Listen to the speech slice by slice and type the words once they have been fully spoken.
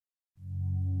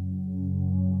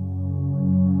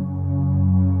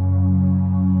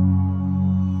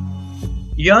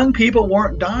young people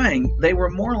weren't dying. They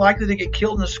were more likely to get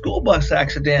killed in a school bus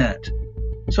accident.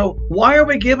 So why are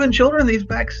we giving children these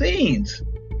vaccines?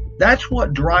 That's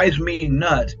what drives me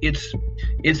nuts. It's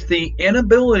the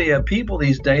inability of people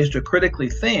these days to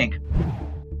critically think.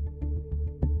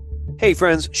 Hey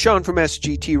friends, Sean from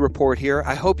SGT Report here.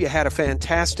 I hope you had a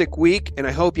fantastic week, and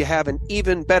I hope you have an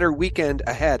even better weekend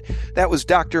ahead. That was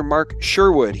Dr. Mark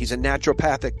Sherwood. He's a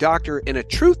naturopathic doctor and a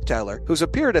truth teller who's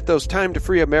appeared at those Time to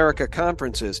Free America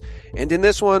conferences. And in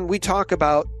this one, we talk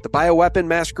about the bioweapon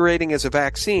masquerading as a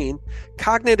vaccine,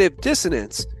 cognitive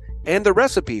dissonance, and the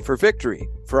recipe for victory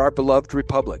for our beloved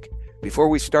republic. Before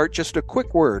we start, just a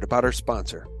quick word about our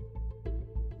sponsor.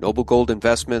 Noble Gold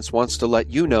Investments wants to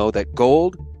let you know that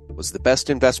gold was the best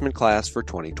investment class for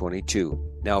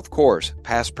 2022. Now, of course,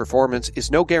 past performance is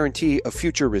no guarantee of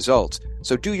future results,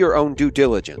 so do your own due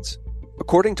diligence.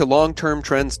 According to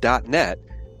longtermtrends.net,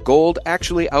 gold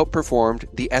actually outperformed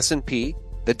the S&P,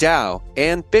 the Dow,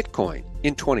 and Bitcoin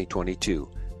in 2022.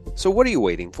 So what are you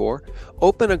waiting for?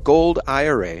 Open a gold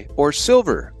IRA or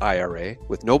silver IRA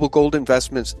with Noble Gold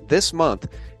Investments this month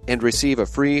and receive a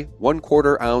free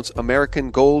 1/4 ounce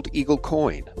American Gold Eagle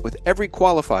coin with every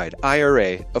qualified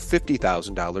IRA of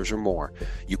 $50,000 or more.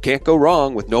 You can't go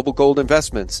wrong with Noble Gold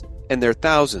Investments and their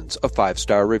thousands of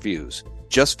 5-star reviews.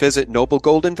 Just visit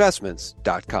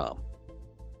noblegoldinvestments.com.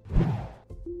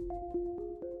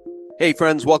 Hey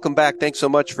friends, welcome back. Thanks so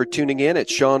much for tuning in.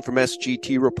 It's Sean from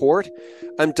SGT Report.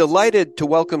 I'm delighted to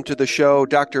welcome to the show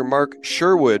Dr. Mark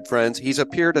Sherwood, friends. He's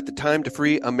appeared at the Time to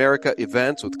Free America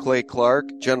events with Clay Clark,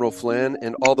 General Flynn,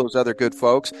 and all those other good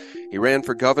folks. He ran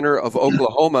for governor of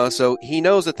Oklahoma, so he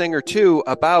knows a thing or two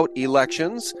about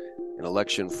elections and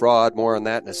election fraud. More on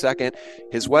that in a second.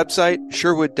 His website,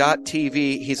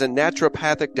 sherwood.tv. He's a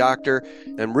naturopathic doctor,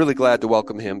 and I'm really glad to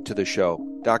welcome him to the show.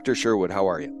 Dr. Sherwood, how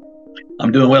are you?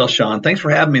 I'm doing well, Sean. Thanks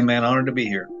for having me, man. Honored to be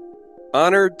here.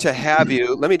 Honored to have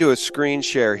you. Let me do a screen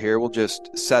share here. We'll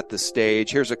just set the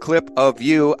stage. Here's a clip of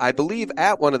you, I believe,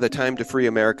 at one of the Time to Free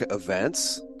America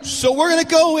events. So we're going to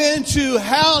go into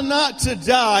how not to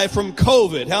die from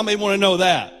COVID. How many want to know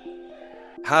that?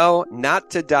 How not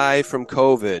to die from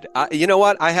COVID. You know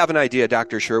what? I have an idea,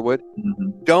 Dr. Sherwood.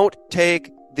 Mm-hmm. Don't take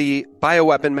the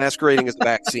bioweapon masquerading as a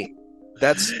vaccine.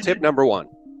 That's tip number one.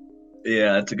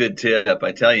 Yeah, that's a good tip.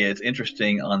 I tell you, it's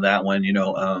interesting on that one.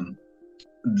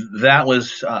 That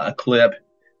was a clip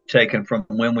taken from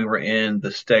when we were in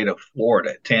the state of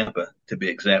Florida, Tampa, to be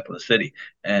exact, the city.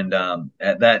 And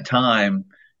at that time,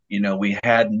 we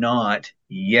had not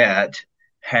yet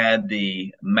had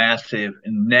the massive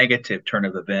negative turn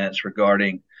of events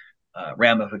regarding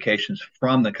ramifications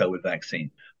from the COVID vaccine.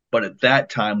 But at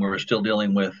that time, we were still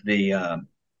dealing with the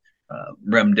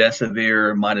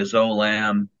remdesivir,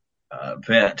 midazolam,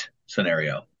 vent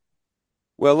scenario.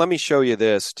 Well, let me show you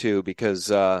this too,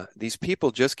 because these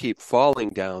people just keep falling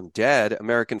down dead.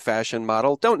 American Fashion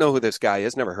model. Don't know who this guy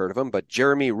is. Never heard of him, but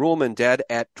Jeremy Ruhlman dead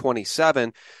at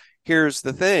 27. Here's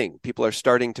the thing. People are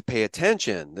starting to pay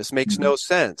attention. This makes no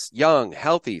sense. Young,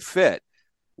 healthy, fit.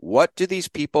 What do these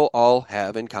people all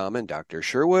have in common, Dr.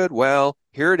 Sherwood? Well,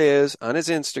 here it is on his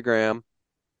Instagram.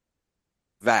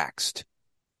 Vaxxed.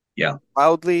 Yeah.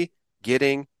 Proudly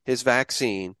getting his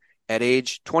vaccine at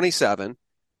age 27.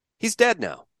 He's dead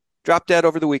now. Dropped dead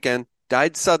over the weekend,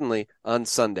 died suddenly on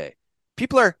Sunday.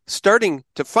 People are starting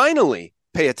to finally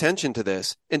pay attention to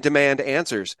this and demand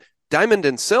answers. Diamond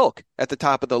and Silk at the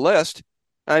top of the list.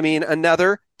 I mean,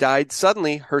 another died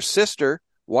suddenly. Her sister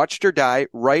watched her die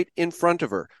right in front of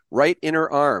her, right in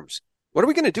her arms. What are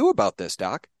we going to do about this,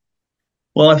 Doc?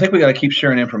 Well, I think we got to keep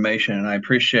sharing information, and I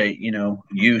appreciate,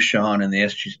 you, Sean, and the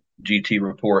SGT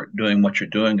Report doing what you're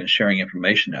doing and sharing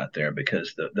information out there,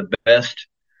 because the best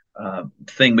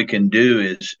thing we can do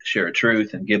is share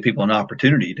truth and give people an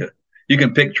opportunity to. You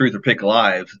can pick truth or pick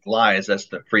lies. That's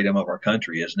the freedom of our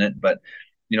country, isn't it? But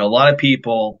a lot of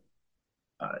people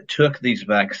took these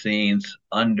vaccines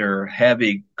under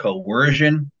heavy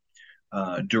coercion,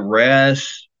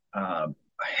 duress,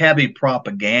 heavy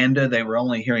propaganda. They were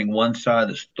only hearing one side of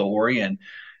the story, and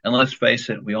let's face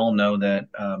it, we all know that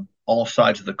all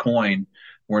sides of the coin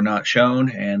were not shown,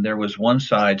 and there was one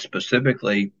side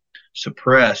specifically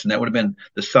suppressed, and that would have been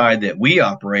the side that we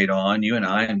operate on, you and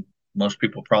I, and most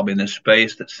people probably in this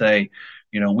space, that say,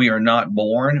 we are not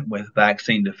born with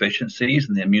vaccine deficiencies,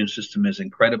 and the immune system is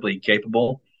incredibly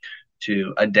capable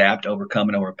to adapt, overcome,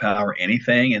 and overpower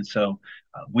anything. And so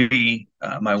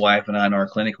my wife and I in our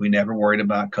clinic, we never worried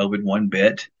about COVID one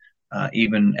bit,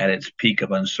 even at its peak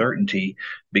of uncertainty,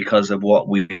 because of what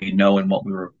we know and what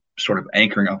we were sort of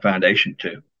anchoring our foundation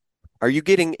to. Are you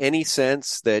getting any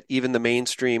sense that even the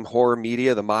mainstream horror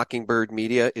media, the Mockingbird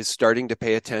media, is starting to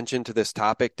pay attention to this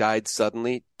topic, died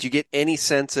suddenly? Do you get any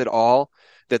sense at all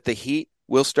that the heat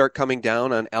will start coming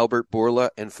down on Albert Bourla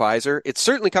and Pfizer? It's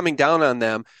certainly coming down on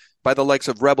them by the likes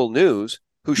of Rebel News,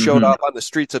 who showed Hmm. up on the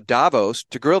streets of Davos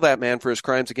to grill that man for his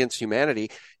crimes against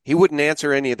humanity. He wouldn't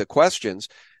answer any of the questions.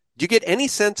 Do you get any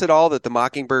sense at all that the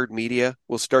Mockingbird media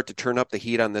will start to turn up the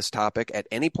heat on this topic at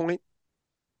any point?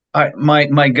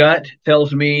 My gut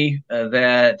tells me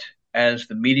that as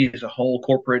the media as a whole,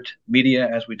 corporate media,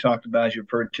 as we talked about, as you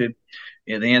referred to,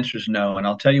 yeah, the answer is no, and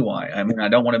I'll tell you why. I mean, I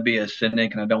don't want to be a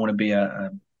cynic, and I don't want to be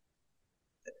a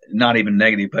not even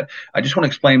negative, but I just want to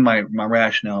explain my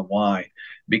rationale why.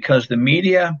 Because the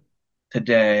media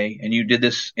today, and you did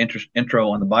this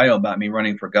intro on the bio about me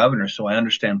running for governor, so I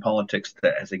understand politics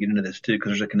that, as I get into this too,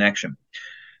 because there's a connection.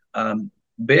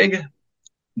 Big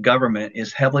government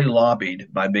is heavily lobbied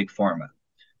by big pharma.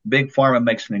 Big pharma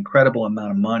makes an incredible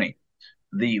amount of money.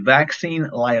 The vaccine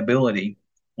liability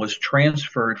was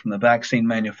transferred from the vaccine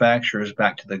manufacturers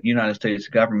back to the United States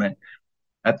government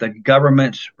at the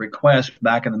government's request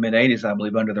back in the mid 80s, I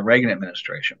believe, under the Reagan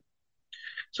administration.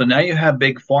 So now you have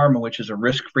big pharma, which is a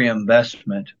risk free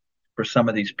investment for some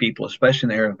of these people, especially in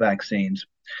the area of vaccines.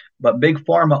 But big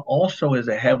pharma also is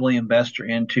a heavily investor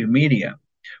into media,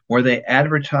 where they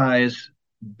advertise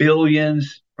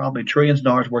billions, probably trillions of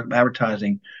dollars worth of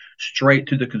advertising straight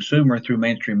to the consumer through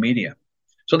mainstream media.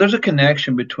 So there's a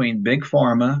connection between big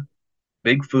pharma,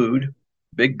 big food,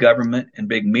 big government, and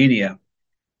big media.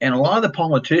 And a lot of the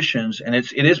politicians, and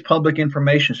it is public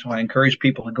information, so I encourage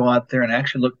people to go out there and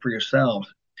actually look for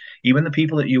yourselves. Even the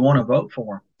people that you want to vote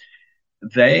for,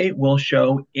 they will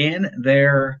show in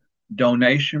their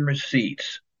donation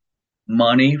receipts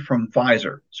money from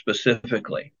Pfizer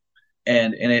specifically,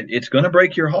 and it's going to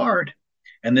break your heart.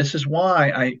 And this is why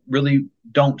I really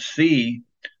don't see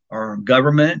our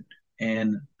government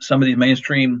and some of these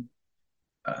mainstream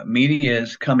media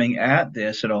is coming at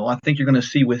this at all. I think you're going to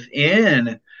see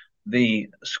within the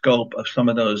scope of some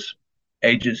of those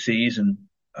agencies and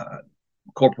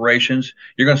corporations,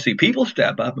 you're going to see people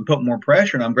step up and put more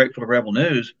pressure. And I'm grateful to Rebel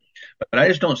News, but I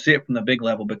just don't see it from the big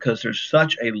level because there's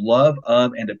such a love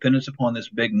of and dependence upon this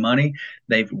big money.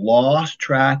 They've lost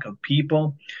track of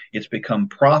people. It's become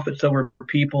profits over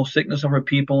people, sickness over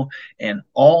people, and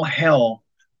all hell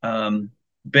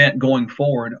bent going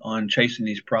forward on chasing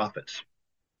these profits.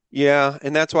 Yeah,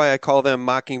 and that's why I call them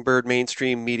Mockingbird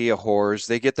mainstream media whores.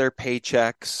 They get their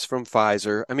paychecks from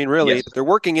Pfizer. I mean, really, Yes. they're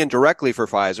working indirectly for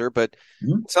Pfizer, but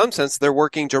Mm-hmm. in some sense, they're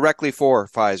working directly for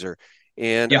Pfizer.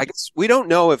 And Yeah. I guess we don't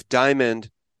know if Diamond,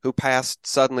 who passed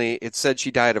suddenly, it said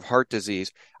she died of heart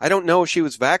disease. I don't know if she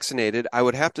was vaccinated. I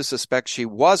would have to suspect she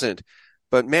wasn't.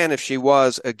 But man, if she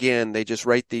was, again, they just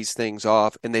write these things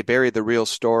off and they bury the real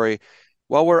story.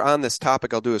 While we're on this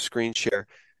topic, I'll do a screen share.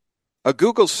 A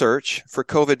Google search for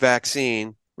COVID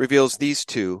vaccine reveals these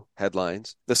two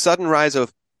headlines. The sudden rise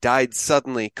of died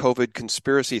suddenly COVID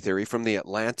conspiracy theory from The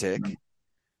Atlantic.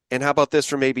 And how about this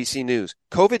from ABC News?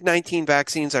 COVID-19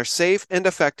 vaccines are safe and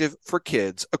effective for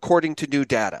kids, according to new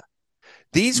data.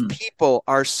 These Mm. people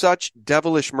are such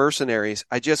devilish mercenaries.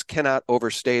 I just cannot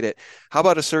overstate it. How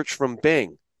about a search from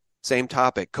Bing? Same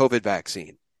topic, COVID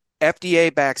vaccine. FDA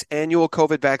backs annual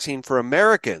COVID vaccine for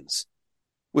Americans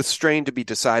with strain to be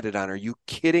decided on. Are you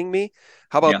kidding me?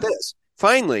 How about Yeah. this?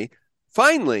 Finally,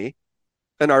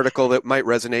 an article that might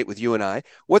resonate with you and I.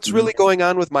 What's Mm-hmm. really going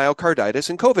on with myocarditis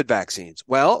and COVID vaccines?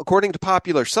 Well, according to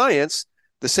Popular Science,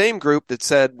 the same group that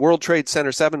said World Trade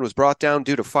Center 7 was brought down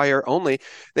due to fire only,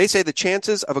 they say the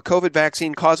chances of a COVID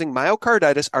vaccine causing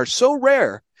myocarditis are so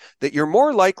rare that you're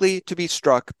more likely to be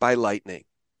struck by lightning.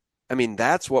 I mean,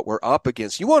 that's what we're up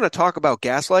against. You want to talk about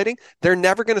gaslighting? They're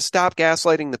never going to stop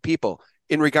gaslighting the people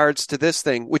in regards to this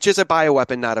thing, which is a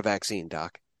bioweapon, not a vaccine,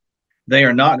 Doc. They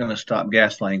are not going to stop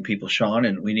gaslighting people, Sean,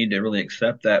 and we need to really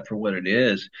accept that for what it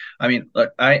is. I mean,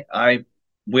 look, I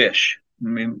wish, I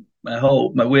mean, my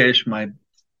hope, my wish, my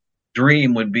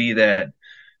dream would be that,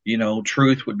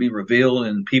 truth would be revealed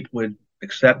and people would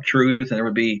accept truth and there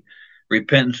would be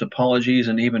repentance, apologies,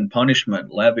 and even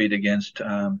punishment levied against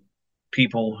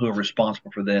people who are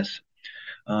responsible for this.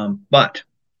 But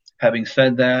having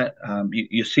said that,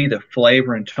 you see the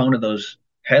flavor and tone of those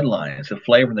headlines. The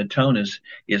flavor and the tone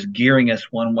is gearing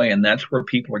us one way, and that's where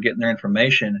people are getting their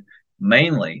information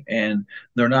mainly. And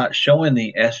they're not showing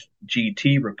the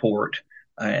SGT report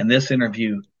in this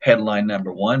interview headline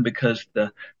number one because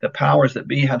the powers that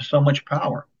be have so much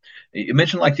power. You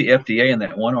mentioned like the FDA in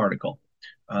that one article,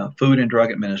 Food and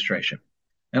Drug Administration.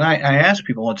 And I ask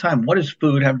people all the time, what does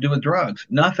food have to do with drugs?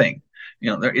 Nothing.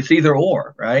 It's either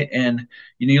or, right? And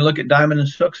you look at Diamond and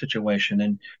Sook situation,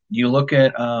 and you look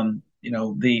at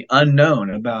the unknown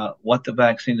about what the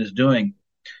vaccine is doing,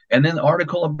 and then the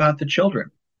article about the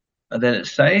children that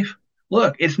it's safe.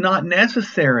 Look, it's not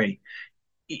necessary.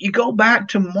 You go back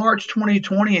to March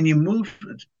 2020 and you move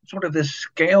sort of this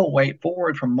scale weight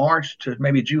forward from March to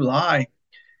maybe July.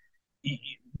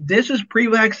 This is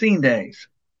pre-vaccine days.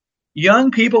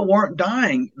 Young people weren't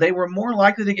dying. They were more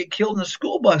likely to get killed in a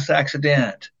school bus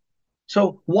accident.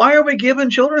 So why are we giving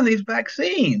children these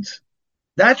vaccines?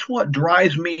 That's what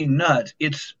drives me nuts.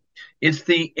 It's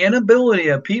the inability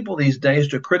of people these days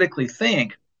to critically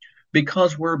think,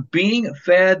 because we're being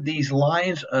fed these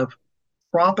lines of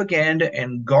propaganda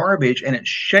and garbage, and it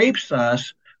shapes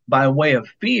us by way of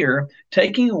fear,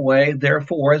 taking away,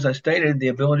 therefore, as I stated, the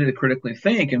ability to critically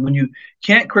think. And when you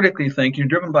can't critically think, you're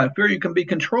driven by fear, you can be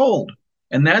controlled.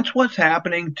 And that's what's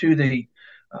happening to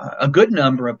a good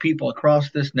number of people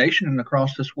across this nation and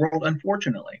across this world,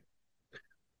 unfortunately.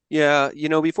 Yeah,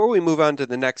 before we move on to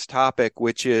the next topic,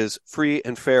 which is free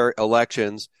and fair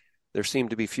elections, there seem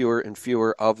to be fewer and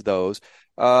fewer of those.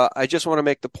 I just want to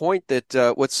make the point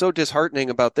that what's so disheartening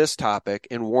about this topic,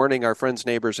 and warning our friends,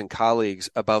 neighbors, and colleagues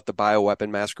about the bioweapon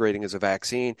masquerading as a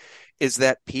vaccine, is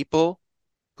that people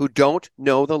who don't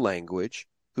know the language,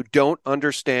 who don't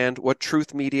understand what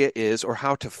truth media is or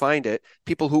how to find it,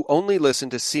 people who only listen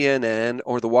to CNN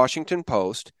or the Washington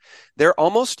Post, they're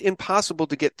almost impossible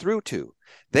to get through to.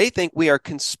 They think we are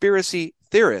conspiracy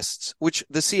theorists, which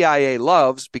the CIA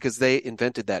loves because they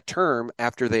invented that term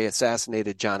after they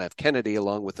assassinated John F. Kennedy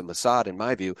along with the Mossad, in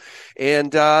my view.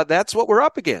 And that's what we're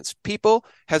up against. People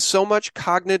have so much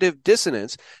cognitive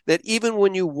dissonance that even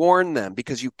when you warn them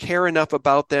because you care enough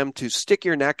about them to stick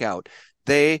your neck out,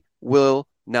 they will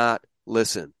not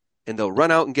listen, and they'll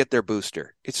run out and get their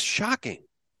booster. It's shocking.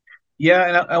 Yeah,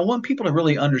 and I want people to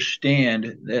really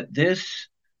understand that this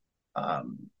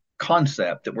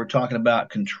concept that we're talking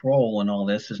about, control and all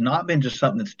this, has not been just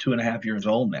something that's 2.5 years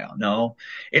old now. No,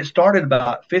 it started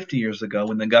about 50 years ago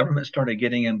when the government started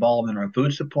getting involved in our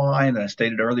food supply. And as I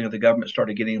stated earlier, the government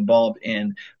started getting involved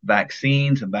in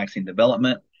vaccines and vaccine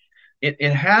development.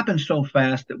 It happened so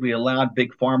fast that we allowed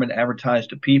big pharma to advertise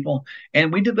to people.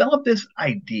 And we developed this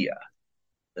idea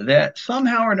that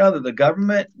somehow or another the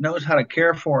government knows how to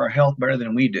care for our health better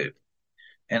than we do.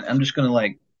 And I'm just going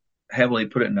to heavily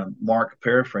put it in a Mark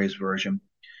paraphrase version.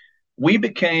 We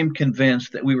became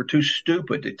convinced that we were too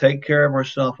stupid to take care of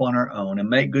ourselves on our own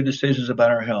and make good decisions about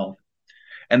our health,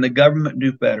 and the government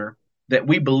knew better, that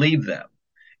we believed them.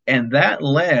 And that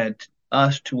led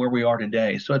us to where we are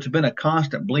today. So it's been a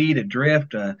constant bleed, a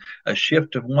drift, a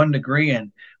shift of 1 degree,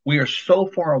 and we are so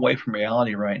far away from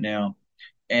reality right now.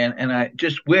 And I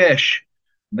just wish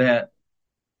that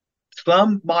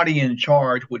somebody in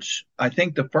charge would, I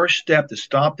think the first step to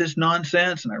stop this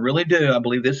nonsense, and I really do, I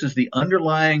believe this is the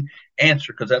underlying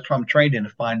answer, because that's what I'm trained in, to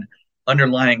find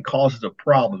underlying causes of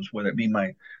problems, whether it be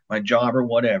my job or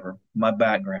whatever, my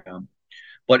background.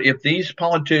 But if these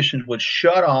politicians would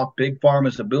shut off Big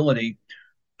Pharma's ability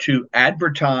to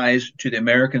advertise to the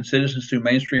American citizens through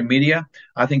mainstream media,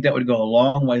 I think that would go a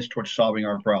long ways towards solving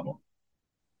our problem.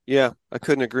 Yeah, I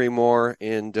couldn't agree more.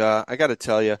 And I got to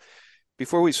tell you,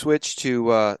 before we switch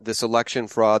to this election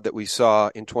fraud that we saw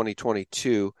in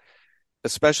 2022,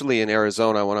 especially in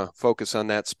Arizona, I want to focus on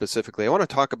that specifically. I want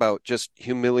to talk about just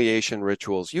humiliation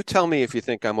rituals. You tell me if you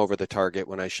think I'm over the target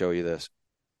when I show you this.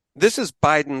 This is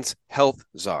Biden's health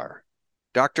czar,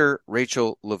 Dr.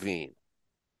 Rachel Levine.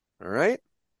 All right?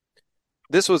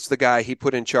 This was the guy he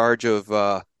put in charge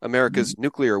of America's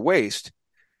nuclear waste,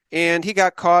 and he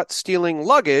got caught stealing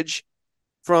luggage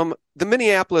from the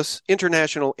Minneapolis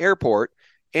International Airport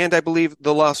and I believe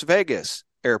the Las Vegas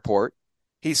Airport.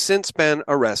 He's since been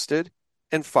arrested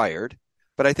and fired,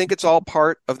 but I think it's all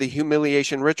part of the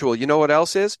humiliation ritual. You know what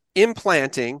else is?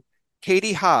 Implanting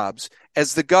Katie Hobbs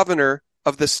as the governor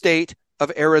of the state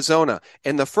of Arizona.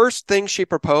 And the first thing she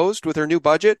proposed with her new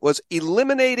budget was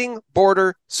eliminating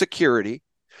border security,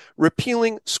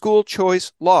 repealing school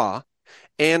choice law,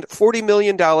 and $40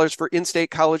 million for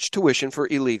in-state college tuition for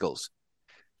illegals.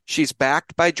 She's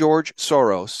backed by George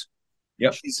Soros.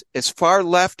 Yep. She's as far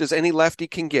left as any lefty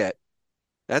can get.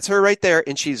 That's her right there.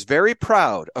 And she's very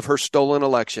proud of her stolen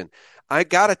election. I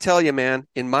got to tell you, man,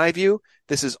 in my view,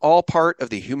 this is all part of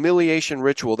the humiliation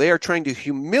ritual. They are trying to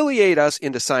humiliate us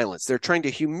into silence. They're trying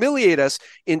to humiliate us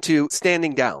into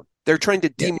standing down. They're trying to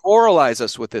demoralize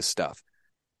us with this stuff.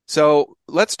 So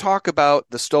let's talk about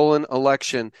the stolen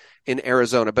election in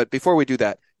Arizona. But before we do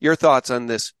that, your thoughts on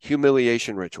this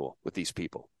humiliation ritual with these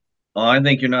people? Well, I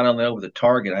think you're not only over the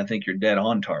target, I think you're dead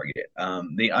on target.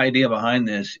 The idea behind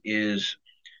this is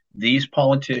these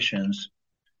politicians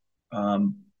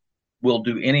will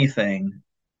do anything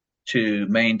to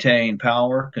maintain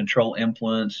power, control,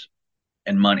 influence,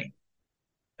 and money.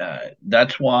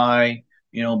 That's why,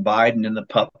 Biden and the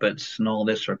puppets and all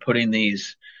this are putting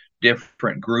these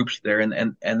different groups there.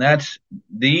 And that's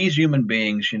these human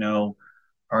beings,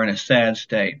 are in a sad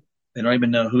state. They don't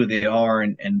even know who they are.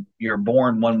 And you're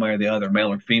born one way or the other,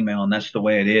 male or female. And that's the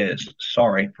way it is.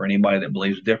 Sorry for anybody that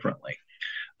believes differently.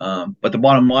 But the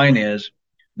bottom line is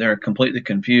they're completely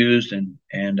confused and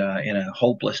in a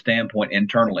hopeless standpoint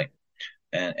internally.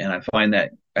 And I find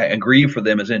that I grieve for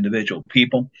them as individual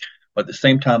people, but at the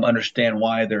same time understand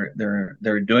why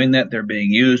they're doing that. They're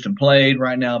being used and played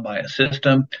right now by a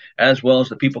system, as well as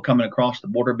the people coming across the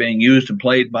border being used and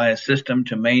played by a system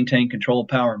to maintain control,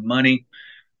 power, and money.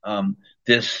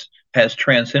 This has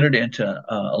transcended into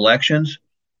elections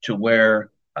to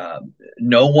where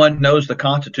no one knows the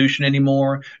Constitution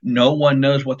anymore. No one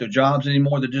knows what their jobs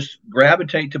anymore. They just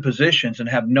gravitate to positions and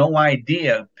have no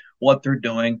idea what they're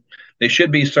doing. They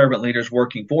should be servant leaders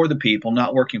working for the people,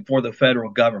 not working for the federal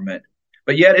government.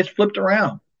 But yet it's flipped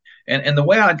around. And the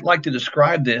way I'd like to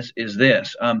describe this is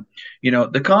this.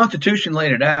 The Constitution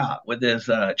laid it out with this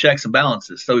checks and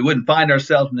balances. So we wouldn't find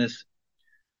ourselves in this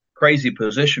crazy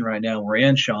position right now we're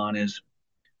in, Sean, is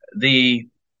the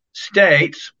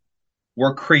states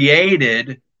were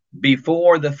created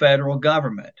before the federal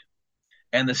government.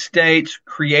 And the states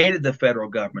created the federal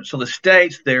government. So the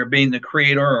states there being the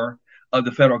creator of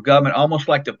the federal government, almost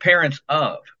like the parents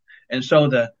of. And so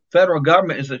the federal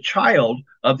government is a child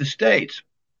of the states.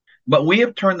 But we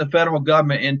have turned the federal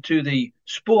government into the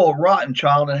spoiled, rotten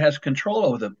child that has control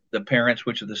over the parents,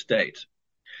 which are the states.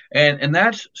 And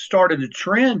that's started a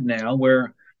trend now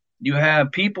where you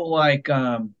have people like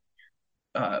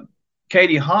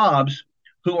Katie Hobbs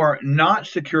who are not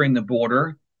securing the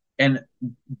border, and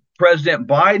President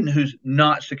Biden who's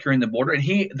not securing the border.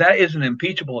 And that is an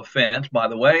impeachable offense, by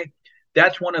the way.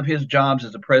 That's one of his jobs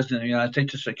as the president of the United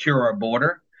States, to secure our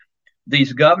border.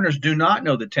 These governors do not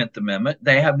know the 10th Amendment.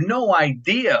 They have no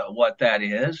idea what that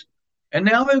is. And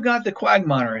now they've got the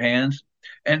quagmire hands.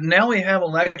 And now we have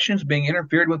elections being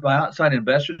interfered with by outside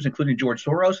investors, including George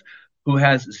Soros, who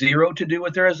has zero to do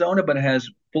with Arizona, but has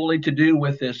fully to do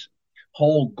with this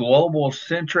whole global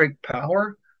centric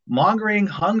power mongering,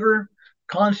 hunger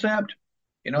concept.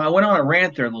 I went on a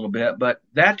rant there a little bit, but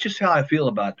that's just how I feel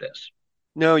about this.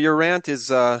 No, your rant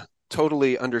is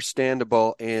totally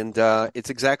understandable, and it's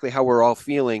exactly how we're all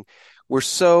feeling. We're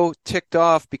so ticked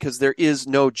off because there is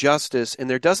no justice, and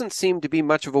there doesn't seem to be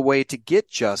much of a way to get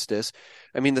justice.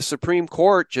 I mean, the Supreme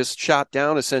Court just shot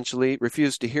down, essentially,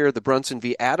 refused to hear the Brunson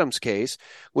v. Adams case,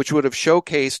 which would have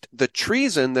showcased the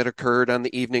treason that occurred on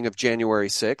the evening of January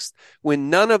 6th, when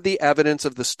none of the evidence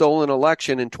of the stolen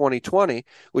election in 2020,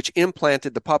 which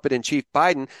implanted the puppet-in-chief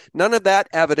Biden, none of that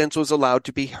evidence was allowed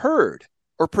to be heard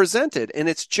or presented. And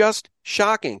it's just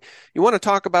shocking. You want to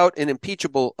talk about an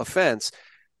impeachable offense?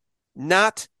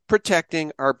 Not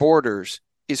protecting our borders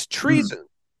is treason.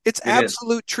 It's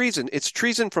absolute treason. It's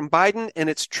treason from Biden, and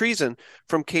it's treason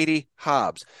from Katie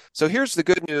Hobbs. So here's the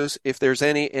good news, if there's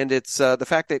any, and it's the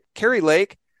fact that Kari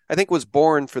Lake, I think, was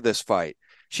born for this fight.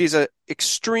 She's an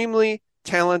extremely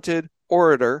talented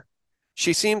orator.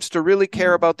 She seems to really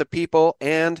care about the people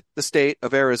and the state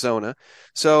of Arizona.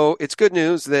 So it's good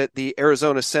news that the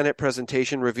Arizona Senate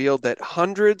presentation revealed that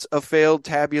hundreds of failed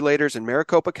tabulators in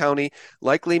Maricopa County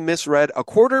likely misread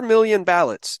 250,000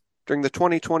 ballots during the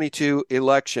 2022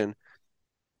 election.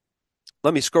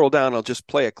 Let me scroll down. I'll just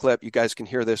play a clip. You guys can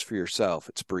hear this for yourself.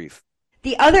 It's brief.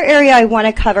 The other area I want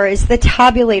to cover is the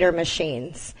tabulator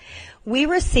machines. We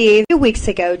received 2 weeks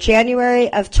ago,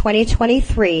 January of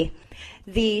 2023,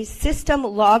 the system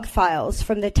log files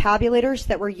from the tabulators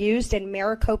that were used in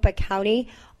Maricopa County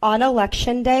on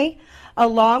Election Day,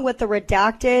 along with the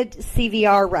redacted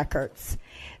CVR records.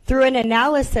 Through an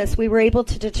analysis, we were able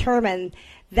to determine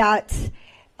that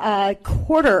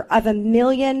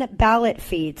 250,000 ballot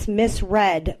feeds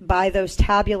misread by those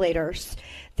tabulators.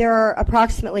 There are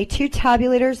approximately 2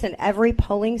 tabulators in every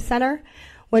polling center,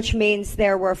 which means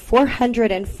there were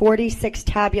 446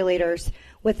 tabulators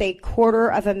with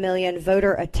 250,000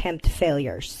 voter attempt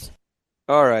failures.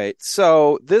 All right.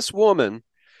 So this woman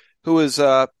who is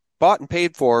bought and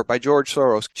paid for by George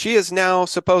Soros, she is now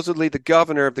supposedly the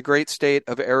governor of the great state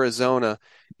of Arizona,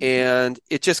 and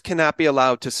it just cannot be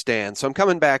allowed to stand. So I'm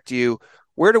coming back to you.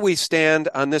 Where do we stand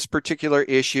on this particular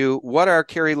issue? What are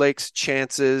Kari Lake's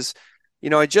chances?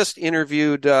 I just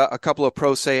interviewed a couple of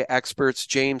pro se experts,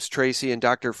 James Tracy and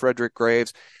Dr. Frederick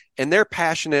Graves, and they're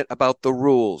passionate about the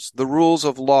rules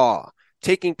of law.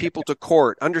 taking people to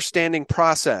court, understanding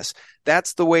process.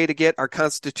 That's the way to get our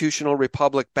constitutional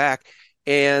republic back.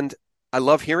 And I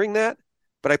love hearing that,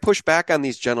 but I push back on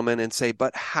these gentlemen and say,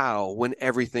 but how when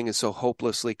everything is so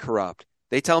hopelessly corrupt?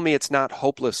 They tell me it's not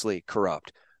hopelessly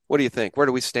corrupt. What do you think? Where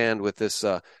do we stand with this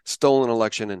stolen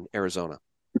election in Arizona?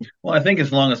 Well, I think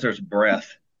as long as there's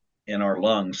breath in our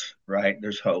lungs, right,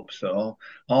 there's hope. So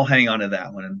I'll hang on to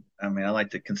that one. I mean, I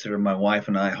like to consider my wife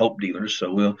and I hope dealers.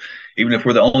 So we'll, even if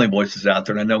we're the only voices out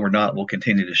there, and I know we're not, we'll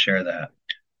continue to share that.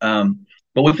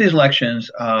 But with these elections,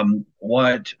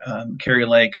 what Kari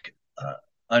Lake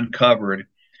uncovered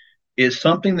is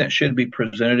something that should be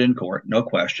presented in court, no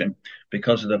question,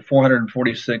 because of the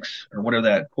 446 or whatever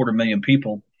that 250,000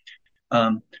 people.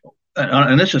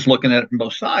 And this is looking at it from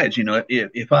both sides. You know,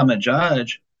 if I'm a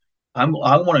judge, I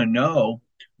want to know,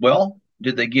 well,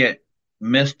 did they get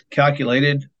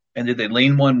miscalculated and did they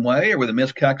lean one way, or were they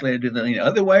miscalculated? Did they lean the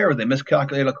other way, or were they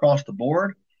miscalculated across the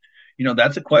board? You know,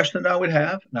 that's a question that I would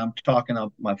have. And I'm talking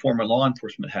of my former law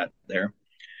enforcement hat there.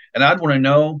 And I'd want to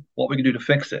know what we can do to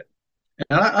fix it.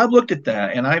 And I've looked at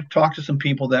that, and I've talked to some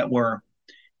people that were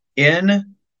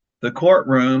in the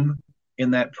courtroom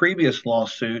in that previous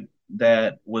lawsuit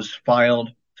that was filed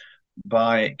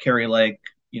by Kari Lake,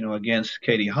 you know, against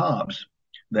Katie Hobbs,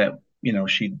 that, you know,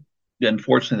 she,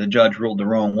 unfortunately, the judge ruled the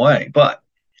wrong way. But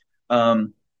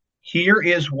here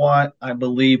is what I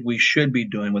believe we should be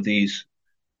doing with these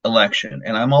election.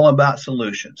 And I'm all about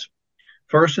solutions.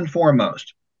 First and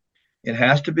foremost, it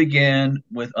has to begin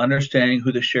with understanding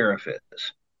who the sheriff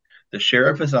is. The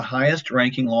sheriff is the highest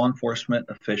ranking law enforcement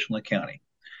official in the county.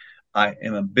 I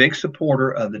am a big supporter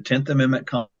of the 10th Amendment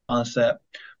concept,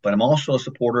 but I'm also a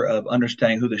supporter of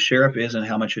understanding who the sheriff is and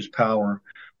how much his power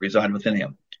resides within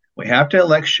him. We have to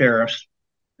elect sheriffs,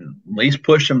 at least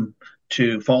push them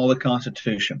to follow the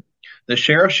Constitution. The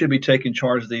sheriff should be taking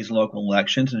charge of these local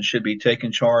elections and should be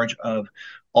taking charge of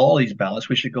all these ballots.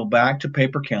 We should go back to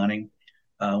paper counting.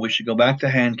 We should go back to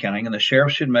hand counting, and the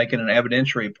sheriff should make it an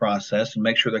evidentiary process and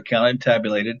make sure they're counted and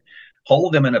tabulated,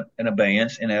 hold them in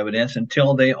abeyance, in evidence,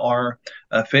 until they are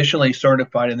officially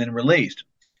certified and then released.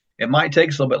 It might take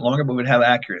us a little bit longer, but we'd have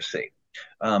accuracy.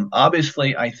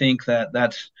 Obviously, I think that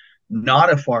that's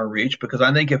not a far reach, because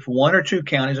I think if one or two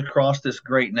counties across this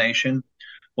great nation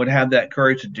would have that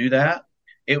courage to do that,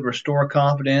 it would restore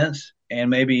confidence and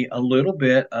maybe a little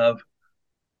bit of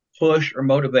push or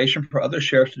motivation for other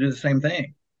sheriffs to do the same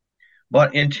thing.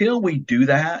 But until we do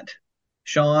that,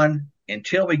 Sean,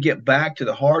 until we get back to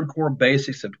the hardcore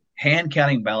basics of hand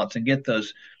counting ballots and get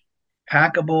those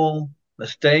hackable,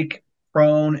 mistake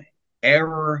prone,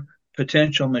 error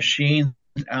potential machines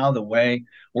out of the way,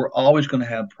 we're always going to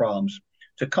have problems.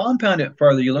 To compound it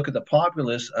further, you look at the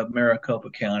populace of Maricopa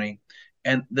County,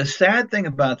 and the sad thing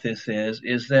about this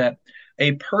is that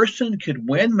a person could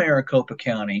win Maricopa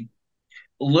County,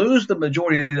 lose the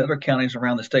majority of the other counties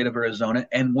around the state of Arizona,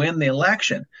 and win the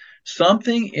election.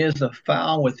 Something is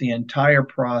afoul with the entire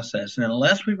process. And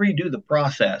unless we redo the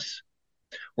process,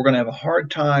 we're going to have a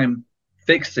hard time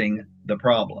fixing the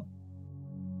problem.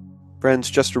 Friends,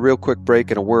 just a real quick break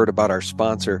and a word about our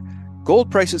sponsor. Gold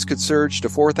prices could surge to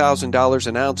 $4,000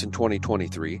 an ounce in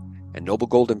 2023, and Noble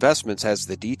Gold Investments has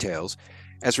the details.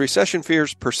 As recession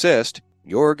fears persist,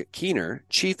 Jörg Kiener,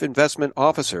 Chief Investment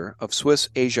Officer of Swiss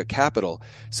Asia Capital,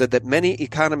 said that many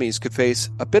economies could face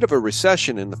a bit of a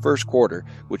recession in the first quarter,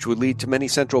 which would lead to many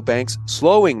central banks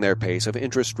slowing their pace of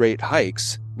interest rate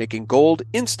hikes, making gold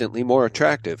instantly more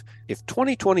attractive. If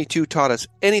 2022 taught us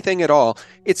anything at all,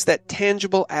 it's that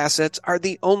tangible assets are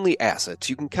the only assets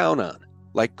you can count on,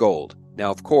 like gold. Now,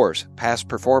 of course, past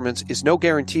performance is no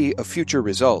guarantee of future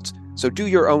results, so do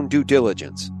your own due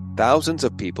diligence. Thousands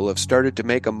of people have started to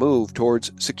make a move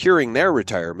towards securing their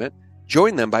retirement.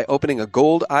 Join them by opening a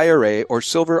gold IRA or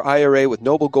silver IRA with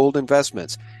Noble Gold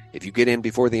Investments. If you get in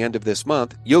before the end of this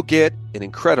month, you'll get an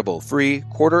incredible free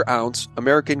quarter-ounce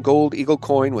American Gold Eagle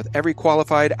coin with every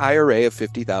qualified IRA of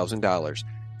 $50,000.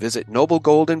 Visit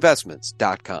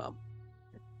noblegoldinvestments.com.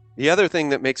 The other thing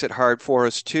that makes it hard for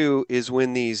us, too, is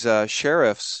when these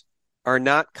sheriffs are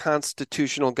not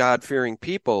constitutional God-fearing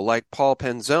people like Paul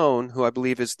Penzone, who I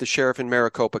believe is the sheriff in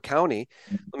Maricopa County.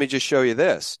 Let me just show you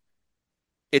this.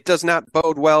 It does not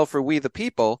bode well for we the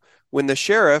people when the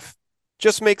sheriff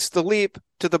just makes the leap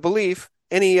to the belief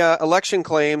any election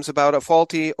claims about a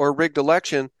faulty or rigged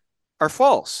election are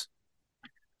false.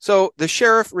 So the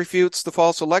sheriff refutes the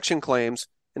false election claims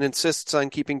and insists on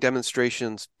keeping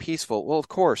demonstrations peaceful. Well, of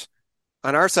course,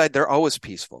 on our side, they're always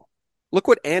peaceful. Look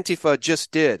what Antifa just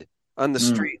did on the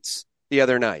streets the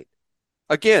other night.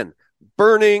 Again,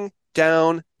 burning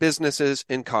down businesses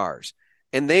and cars.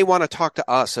 And they want to talk to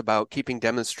us about keeping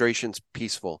demonstrations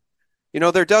peaceful.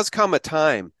 There does come a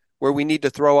time where we need to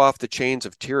throw off the chains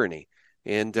of tyranny.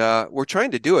 And we're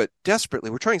trying to do it desperately.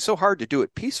 We're trying so hard to do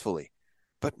it peacefully.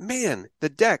 But man, the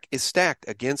deck is stacked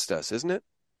against us, isn't it?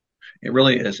 It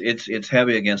really is. It's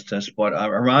heavy against us. But I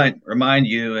remind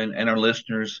you and our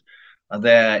listeners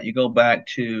that you go back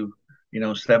to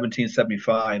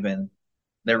 1775, and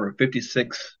there were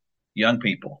 56 young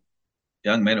people,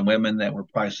 young men and women that were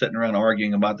probably sitting around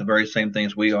arguing about the very same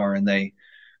things we are, and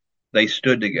they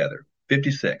stood together,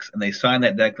 56, and they signed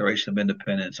that Declaration of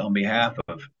Independence on behalf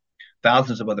of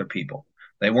thousands of other people.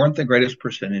 They weren't the greatest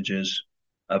percentages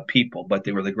of people, but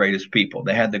they were the greatest people.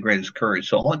 They had the greatest courage.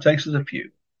 So all it takes is a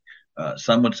few.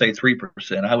 Some would say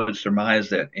 3%. I would surmise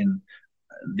that in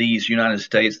these United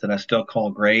States that I still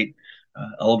call great,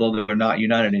 although they're not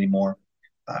united anymore,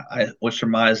 I would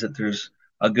surmise that there's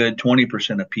a good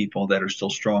 20% of people that are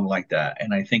still strong like that.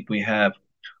 And I think we have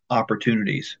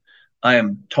opportunities. I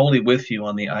am totally with you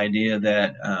on the idea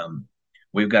that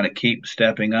we've got to keep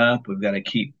stepping up. We've got to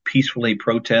keep peacefully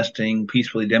protesting,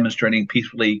 peacefully demonstrating,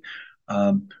 peacefully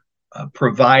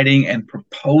providing and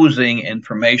proposing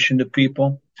information to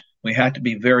people. We have to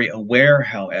be very aware,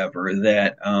 however,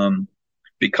 that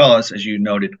because, as you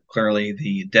noted clearly,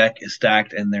 the deck is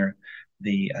stacked, and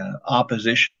the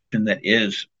opposition that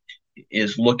is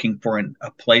looking for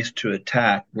a place to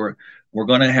attack. We're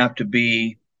going to have to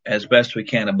be as best we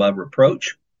can above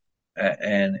reproach,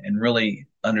 and really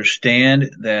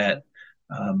understand that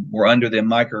we're under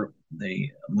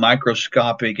the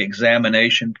microscopic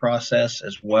examination process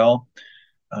as well.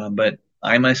 But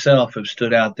I myself have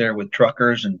stood out there with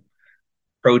truckers and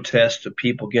protests of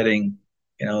people getting,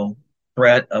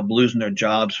 threat of losing their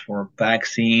jobs for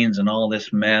vaccines and all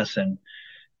this mess. And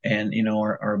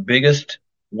our biggest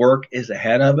work is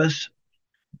ahead of us.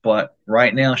 But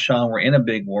right now, Sean, we're in a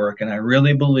big work. And I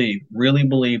really believe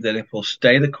that if we'll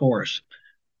stay the course,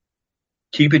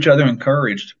 keep each other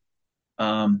encouraged,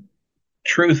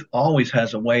 truth always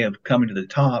has a way of coming to the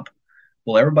top.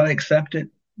 Will everybody accept it?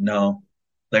 No,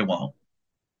 they won't.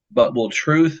 But will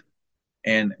truth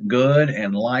and good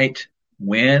and light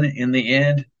win in the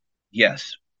end?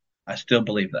 Yes, I still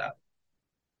believe that.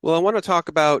 Well, I want to talk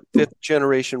about fifth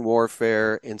generation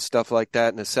warfare and stuff like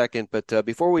that in a second. But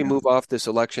before we move off this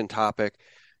election topic,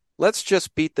 let's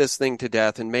just beat this thing to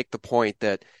death and make the point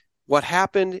that what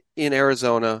happened in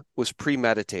Arizona was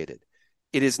premeditated.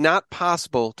 It is not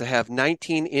possible to have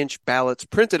 19-inch ballots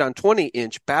printed on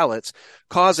 20-inch ballots,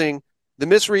 causing the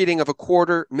misreading of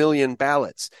 250,000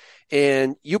 ballots.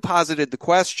 And you posited the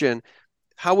question,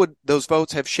 how would those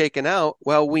votes have shaken out?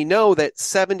 Well, we know that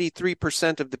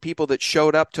 73% of the people that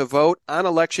showed up to vote on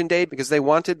election day because they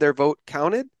wanted their vote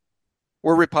counted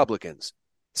were Republicans.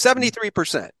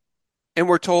 73%. And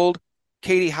we're told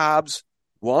Katie Hobbs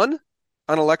won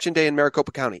on election day in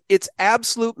Maricopa County. It's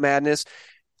absolute madness.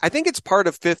 I think it's part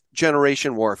of fifth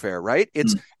generation warfare, right?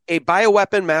 It's a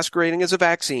bioweapon masquerading as a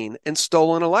vaccine and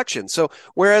stolen elections. So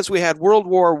whereas we had World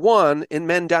War I and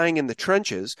men dying in the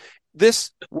trenches,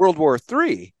 this World War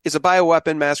III is a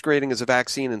bioweapon masquerading as a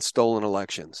vaccine and stolen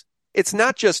elections. It's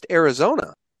not just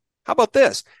Arizona. How about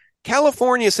this?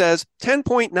 California says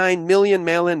 10.9 million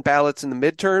mail-in ballots in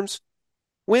the midterms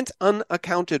went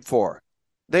unaccounted for.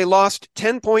 They lost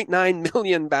 10.9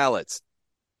 million ballots.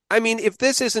 I mean, if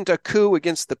this isn't a coup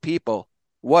against the people,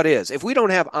 what is? If we don't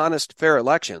have honest, fair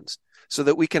elections so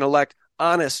that we can elect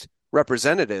honest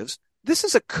representatives, this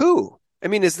is a coup. I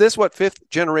mean, is this what fifth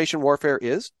generation warfare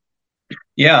is?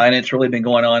 Yeah, and it's really been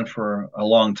going on for a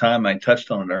long time. I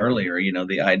touched on it earlier,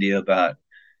 the idea about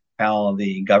how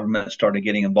the government started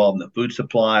getting involved in the food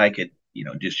supply. I could,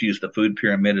 just use the food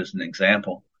pyramid as an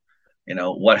example.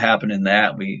 What happened in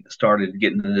that? We started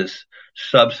getting into this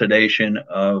subsidization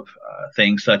of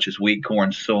things such as wheat,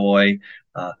 corn, soy.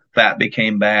 Fat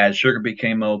became bad. Sugar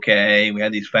became okay. We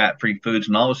had these fat-free foods.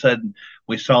 And all of a sudden,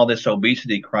 we saw this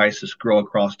obesity crisis grow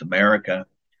across America.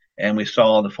 And we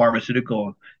saw the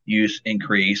pharmaceutical use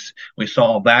increase. We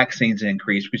saw vaccines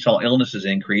increase. We saw illnesses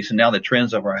increase. And now the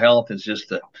trends of our health is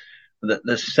just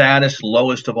the saddest,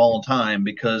 lowest of all time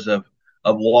because of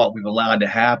what we've allowed to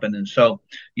happen. And so,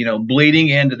 bleeding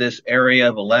into this area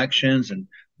of elections and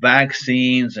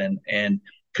vaccines and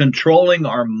controlling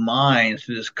our minds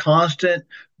through this constant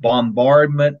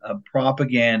bombardment of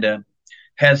propaganda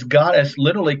has got us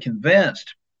literally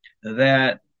convinced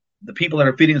that the people that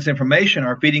are feeding us information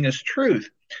are feeding us truth.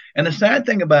 And the sad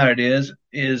thing about it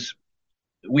is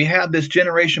we have this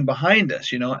generation behind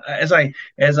us. As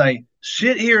I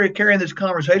sit here carrying this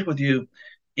conversation with you,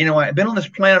 I've been on this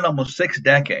planet almost 6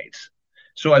 decades.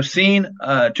 So I've seen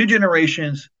 2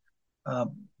 generations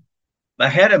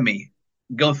ahead of me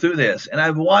go through this, and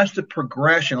I've watched the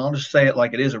progression. I'll just say it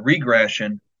like it is, a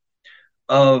regression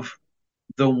of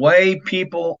the way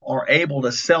people are able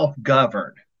to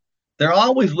self-govern. They're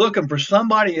always looking for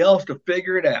somebody else to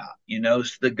figure it out. So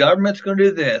the government's going to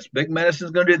do this, big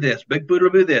medicine's going to do this, big food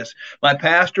will do this, my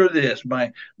pastor this,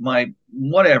 my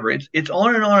whatever. It's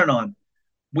on and on and on.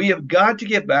 We have got to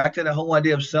get back to the whole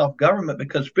idea of self-government,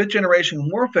 because fifth generation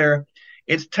warfare,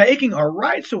 it's taking our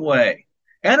rights away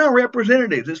and our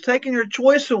representatives. It's taking your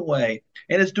choice away,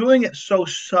 and it's doing it so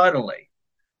subtly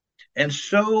and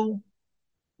so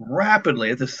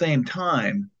rapidly at the same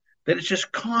time that it's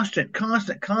just constant,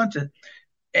 constant, constant.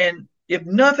 And if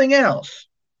nothing else,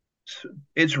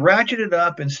 it's ratcheted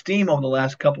up in steam over the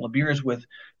last couple of years with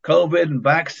COVID and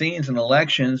vaccines and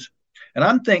elections. And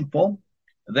I'm thankful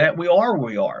that we are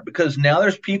where we are, because now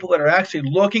there's people that are actually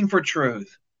looking for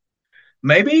truth.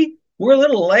 Maybe we're a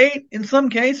little late in some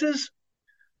cases,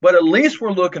 but at least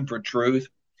we're looking for truth.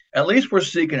 At least we're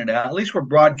seeking it out. At least we're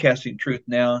broadcasting truth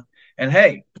now. And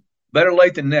hey, better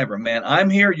late than never, man. I'm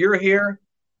here. You're here.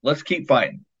 Let's keep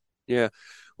fighting. Yeah.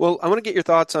 Well, I want to get your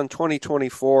thoughts on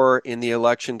 2024 in the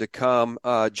election to come.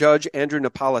 Judge Andrew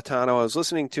Napolitano, I was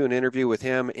listening to an interview with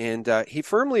him, and he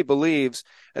firmly believes,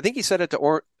 I think he said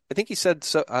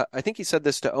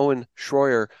this to Owen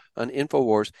Schroyer on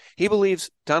InfoWars. He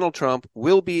believes Donald Trump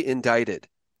will be indicted.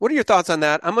 What are your thoughts on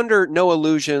that? I'm under no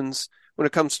illusions when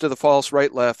it comes to the false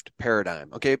right-left paradigm.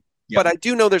 Okay. Yep. But I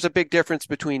do know there's a big difference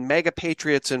between mega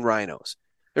patriots and rhinos.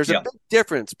 There's a big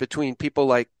difference between people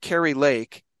like Carrie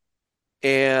Lake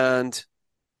and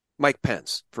Mike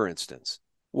Pence, for instance.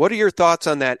 What are your thoughts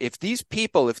on that? If these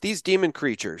people, if these demon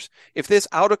creatures, if this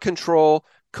out of control,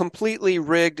 completely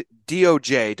rigged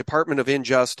DOJ, Department of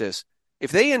Injustice,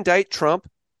 if they indict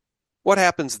Trump, what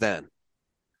happens then?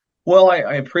 Well,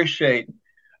 I appreciate,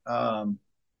 Andrew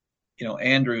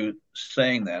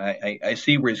saying that. I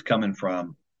see where he's coming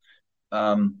from.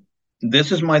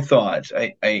 This is my thoughts.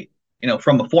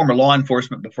 From a former law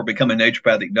enforcement before becoming a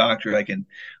naturopathic doctor, I can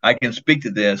speak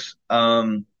to this.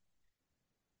 The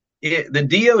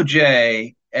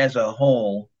DOJ as a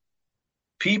whole,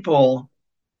 people,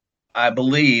 I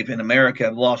believe, in America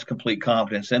have lost complete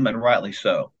confidence in them, and rightly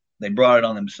so. They brought it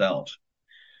on themselves.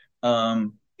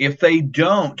 If they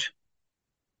don't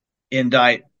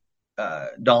indict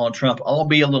Donald Trump, I'll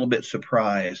be a little bit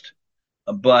surprised.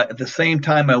 But at the same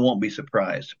time, I won't be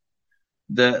surprised.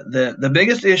 The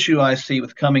biggest issue I see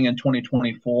with coming in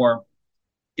 2024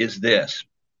 is this.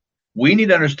 We need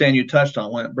to understand, you touched on, I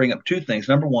want to bring up two things.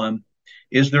 Number one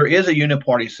is there is a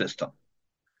uniparty system.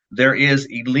 There is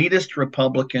elitist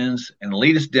Republicans and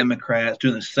elitist Democrats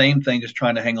doing the same thing, just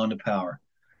trying to hang on to power.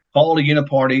 Call it a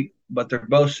uniparty, but they're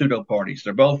both pseudo parties.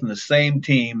 They're both in the same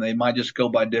team. They might just go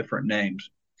by different names.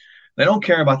 They don't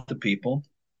care about the people.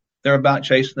 They're about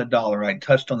chasing the dollar. I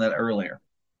touched on that earlier.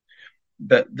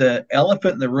 The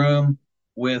elephant in the room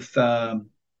with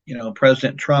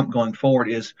President Trump going forward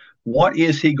is, what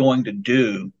is he going to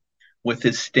do with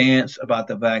his stance about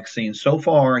the vaccine? So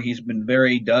far, he's been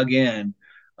very dug in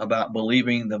about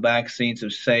believing the vaccines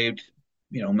have saved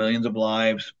millions of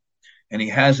lives, and he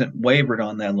hasn't wavered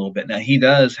on that a little bit. Now, he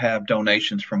does have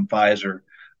donations from Pfizer,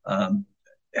 and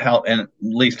at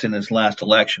least in his last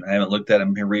election. I haven't looked at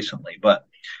him here recently, but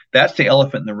that's the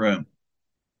elephant in the room.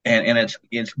 And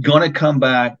it's going to come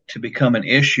back to become an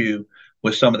issue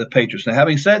with some of the patriots. Now,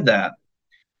 having said that,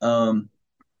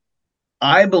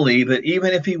 I believe that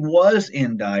even if he was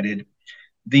indicted,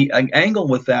 the angle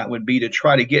with that would be to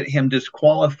try to get him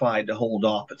disqualified to hold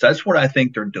office. That's what I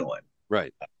think they're doing,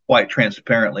 right? Quite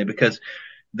transparently, because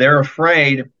they're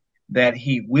afraid that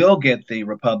he will get the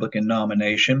Republican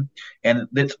nomination, and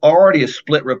it's already a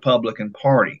split Republican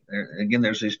Party. Again,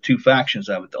 there's these two factions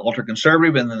of it: the ultra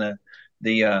conservative and then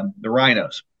the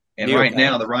rhinos. And right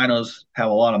now, the rhinos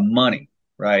have a lot of money,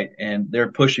 right? And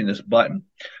they're pushing this button.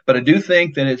 But I do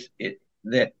think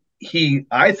that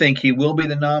I think he will be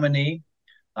the nominee.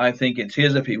 I think it's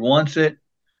his if he wants it.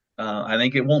 I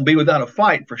think it won't be without a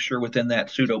fight for sure within that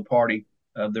pseudo party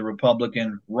of the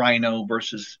Republican rhino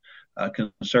versus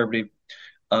conservative.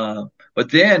 But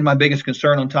then my biggest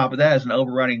concern on top of that is an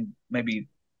overriding, maybe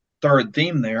third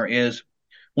theme there is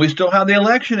we still have the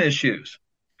election issues.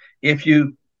 If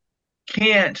you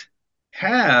can't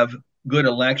have good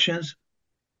elections,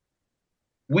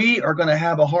 we are going to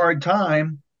have a hard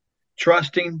time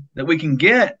trusting that we can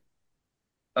get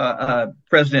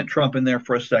President Trump in there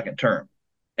for a second term.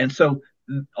 And so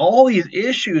all these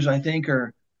issues, I think,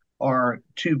 are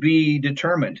to be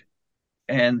determined.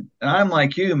 And I'm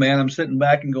like you, man, I'm sitting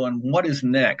back and going, what is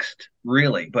next,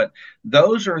 really? But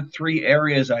those are three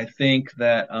areas I think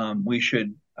that we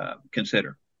should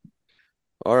consider.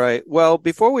 All right. Well,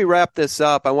 before we wrap this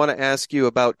up, I want to ask you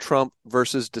about Trump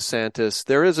versus DeSantis.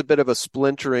 There is a bit of a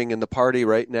splintering in the party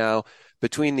right now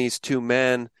between these two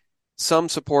men. Some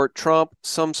support Trump,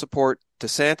 some support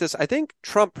DeSantis. I think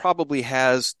Trump probably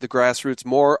has the grassroots,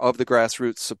 more of the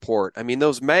grassroots support. I mean,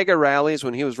 those mega rallies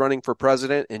when he was running for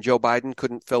president and Joe Biden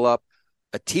couldn't fill up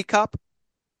a teacup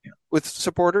with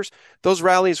supporters, those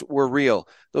rallies were real.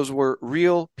 Those were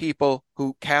real people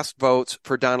who cast votes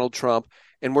for Donald Trump.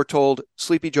 And we're told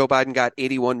Sleepy Joe Biden got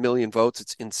 81 million votes.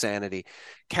 It's insanity.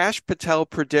 Kash Patel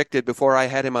predicted before I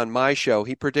had him on my show,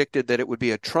 he predicted that it would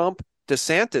be a Trump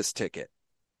DeSantis ticket.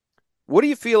 What do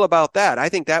you feel about that? I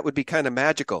think that would be kind of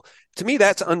magical. To me,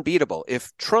 that's unbeatable.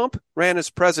 If Trump ran as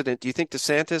president, do you think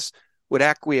DeSantis would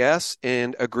acquiesce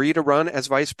and agree to run as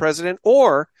vice president?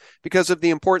 Or because of the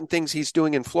important things he's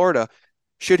doing in Florida,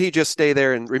 should he just stay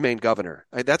there and remain governor?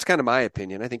 That's kind of my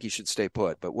opinion. I think he should stay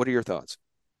put. But what are your thoughts?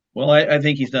 Well, I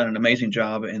think he's done an amazing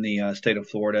job in the state of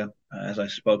Florida. As I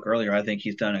spoke earlier, I think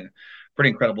he's done a pretty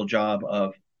incredible job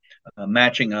of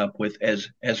matching up with as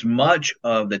much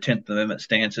of the 10th Amendment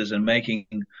stances and making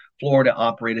Florida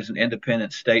operate as an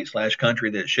independent state slash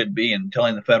country that it should be, and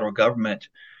telling the federal government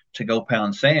to go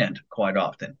pound sand quite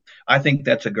often. I think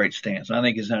that's a great stance. I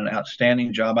think he's done an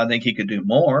outstanding job. I think he could do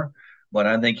more, but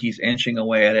I think he's inching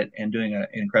away at it and doing an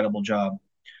incredible job.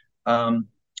 Um,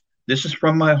 this is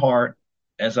from my heart,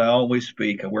 as I always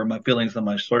speak. I wear my feelings on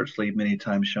my shirt sleeve many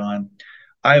times, Sean.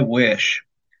 I wish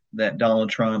that Donald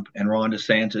Trump and Ron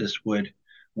DeSantis would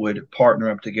partner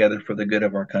up together for the good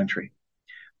of our country.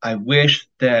 I wish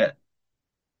that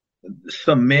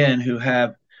some men who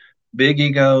have big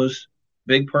egos,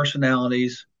 big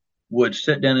personalities would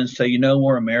sit down and say, you know,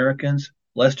 we're Americans.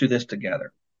 Let's do this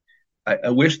together.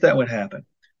 I wish that would happen.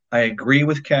 I agree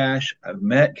with Cash. I've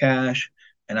met Cash,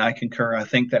 and I concur. I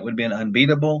think that would be an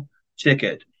unbeatable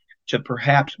ticket to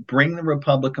perhaps bring the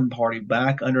Republican Party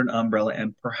back under an umbrella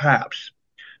and perhaps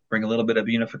bring a little bit of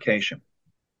unification.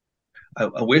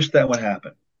 I wish that would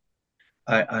happen.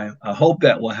 I hope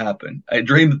that will happen. I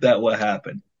dream that that will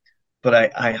happen. But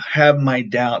I have my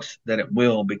doubts that it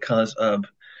will because of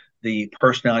the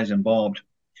personalities involved.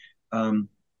 Um,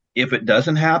 if it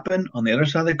doesn't happen, on the other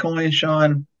side of the coin,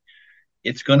 Sean,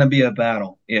 it's going to be a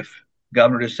battle. If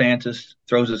Governor DeSantis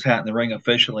throws his hat in the ring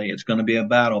officially, it's going to be a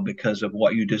battle because of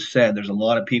what you just said. There's a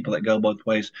lot of people that go both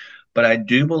ways, but I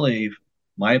do believe,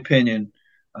 my opinion,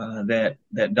 that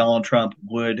Donald Trump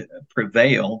would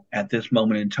prevail at this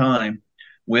moment in time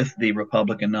with the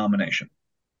Republican nomination.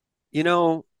 You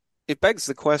know, it begs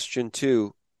the question,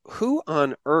 too, who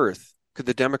on earth could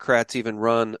the Democrats even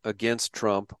run against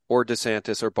Trump or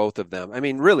DeSantis or both of them? I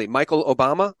mean, really, Michael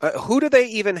Obama? Who do they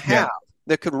even Yeah, have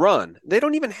that could run? They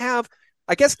don't even have,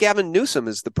 I guess Gavin Newsom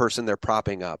is the person they're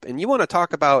propping up. And you want to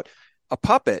talk about a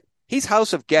puppet? He's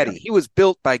House of yeah. Getty. He was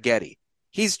built by Getty.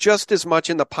 He's just as much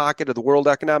in the pocket of the World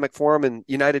Economic Forum and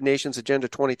United Nations Agenda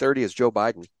 2030 as Joe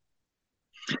Biden.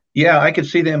 Yeah, I could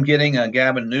see them getting a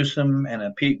Gavin Newsom and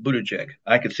a Pete Buttigieg.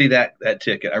 I could see that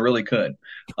ticket. I really could,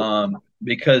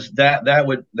 because that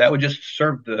would just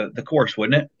serve the course,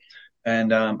 wouldn't it?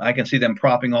 And I can see them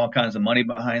propping all kinds of money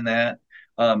behind that.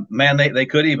 Man, they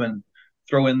could even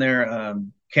throw in there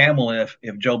Camel if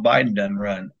Joe Biden doesn't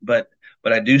run. But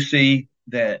I do see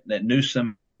that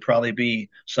Newsom probably be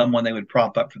someone they would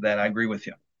prop up for that. I agree with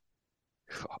you.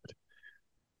 God.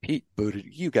 Pete Buttigieg,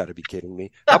 you got to be kidding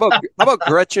me. How about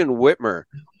Gretchen Whitmer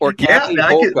or Yeah, Kathy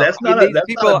Hochul? that's I mean, not a these that's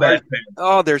people not a are bad pick.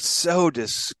 they're so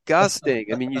disgusting.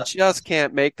 I mean, you just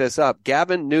can't make this up.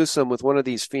 Gavin Newsom with one of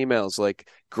these females like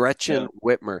Yeah, Gretchen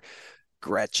Whitmer.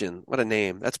 Gretchen, what a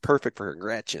name. That's perfect for her.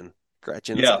 Gretchen.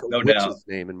 Gretchen. It's yeah, like a no doubt. witch's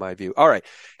name in my view. All right.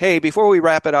 Hey, before we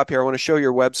wrap it up here, I want to show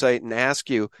your website and ask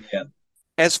you, Yeah.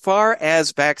 as far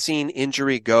as vaccine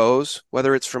injury goes,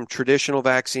 whether it's from traditional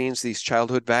vaccines, these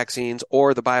childhood vaccines,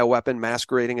 or the bioweapon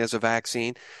masquerading as a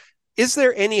vaccine, is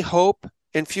there any hope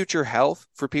in future health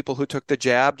for people who took the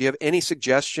jab? Do you have any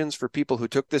suggestions for people who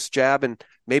took this jab and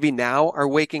maybe now are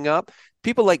waking up?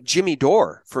 People like Jimmy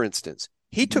Dore, for instance,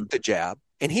 he Mhm. took the jab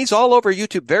and he's all over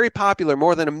YouTube, very popular,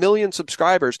 more than 1 million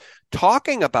subscribers,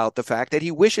 talking about the fact that he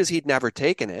wishes he'd never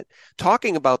taken it,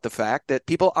 talking about the fact that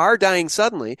people are dying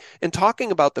suddenly, and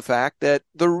talking about the fact that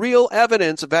the real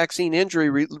evidence of vaccine injury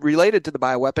related to the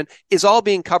bioweapon is all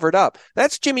being covered up.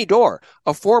 That's Jimmy Dore,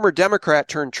 a former Democrat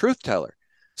turned truth teller.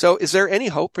 So is there any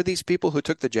hope for these people who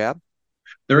took the jab?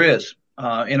 There is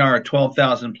in our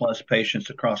 12,000 plus patients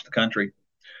across the country.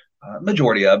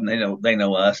 Majority of them, they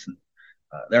know us, and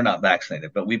they're not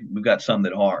vaccinated, but we've got some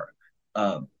that are.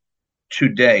 Uh, to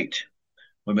date,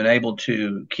 we've been able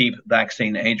to keep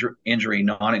vaccine injury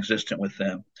non-existent with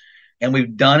them, and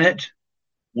we've done it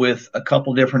with a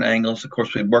couple different angles. Of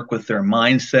course, we work with their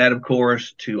mindset, of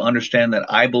course, to understand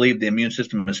that I believe the immune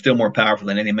system is still more powerful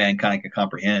than any mankind can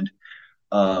comprehend.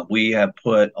 We have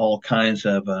put all kinds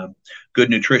of good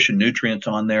nutrients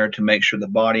on there to make sure the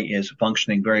body is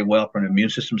functioning very well from an immune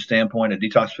system standpoint, a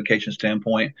detoxification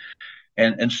standpoint.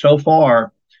 And so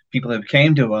far, people that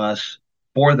came to us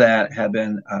for that have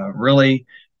been really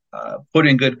put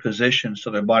in good position so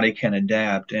their body can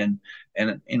adapt. And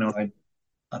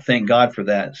I thank God for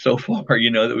that. So far,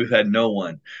 that we've had no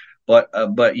one.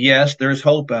 But yes, there's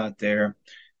hope out there.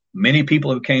 Many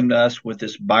people have came to us with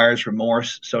this buyer's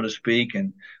remorse, so to speak,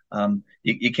 and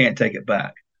you can't take it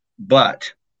back.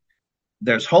 But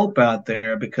there's hope out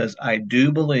there because I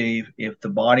do believe if the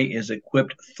body is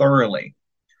equipped thoroughly,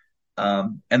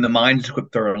 and the mind is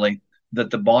equipped thoroughly, that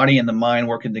the body and the mind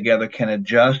working together can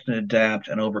adjust and adapt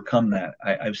and overcome that.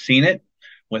 I've seen it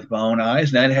with my own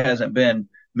eyes. That hasn't been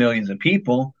millions of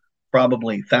people,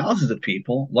 probably thousands of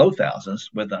people, low thousands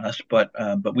with us, but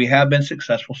we have been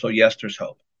successful. So yes, there's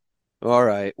hope. All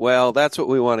right. Well, that's what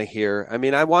we want to hear. I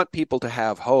mean, I want people to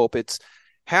have hope. It's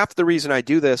half the reason I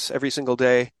do this every single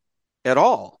day at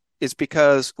all is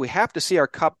because we have to see our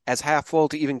cup as half full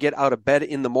to even get out of bed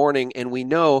in the morning. And we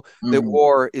know that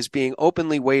war is being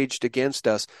openly waged against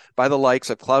us by the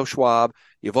likes of Klaus Schwab,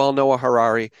 Yuval Noah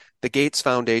Harari, the Gates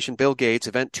Foundation, Bill Gates,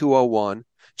 Event 201,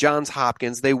 Johns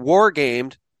Hopkins. They war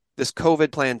gamed this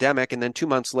COVID pandemic. And then 2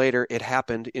 months later, it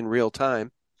happened in real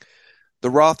time. The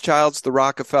Rothschilds, the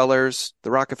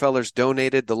Rockefellers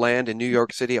donated the land in New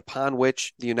York City upon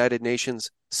which the United Nations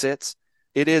sits.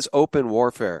 It is open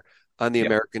warfare on the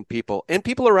American people and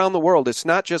people around the world. It's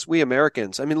not just we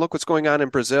Americans. I mean, look what's going on in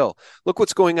Brazil. Look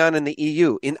what's going on in the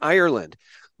EU, in Ireland.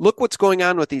 Look what's going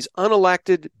on with these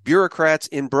unelected bureaucrats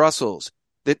in Brussels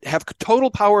that have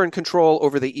total power and control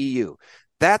over the EU.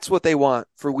 That's what they want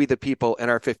for we the people in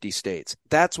our 50 states.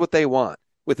 That's what they want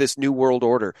with this new world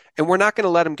order. And we're not going to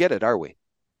let them get it, are we?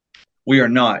 We are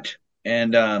not.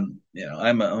 And,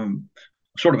 I'm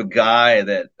sort of a guy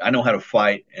that I know how to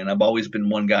fight. And I've always been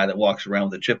one guy that walks around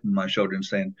with a chip on my shoulder and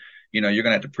saying, you're going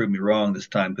to have to prove me wrong this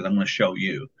time because I'm going to show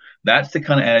you. That's the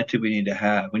kind of attitude we need to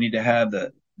have. We need to have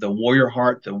the warrior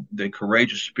heart, the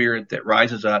courageous spirit that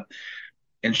rises up.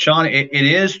 And Sean, it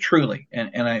is truly,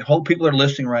 and I hope people that are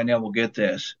listening right now will get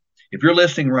this. If you're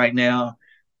listening right now,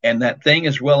 and that thing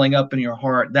is welling up in your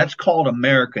heart, that's called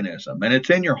Americanism, and it's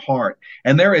in your heart.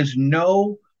 And there is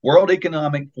no World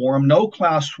Economic Forum, no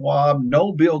Klaus Schwab,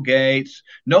 no Bill Gates,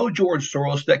 no George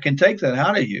Soros that can take that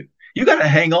out of you. You got to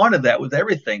hang on to that with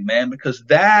everything, man, because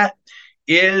that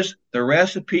is the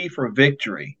recipe for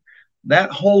victory.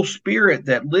 That whole spirit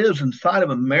that lives inside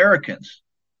of Americans.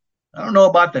 I don't know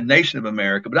about the nation of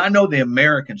America, but I know the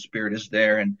American spirit is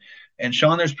there. And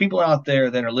Sean, there's people out there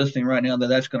that are listening right now that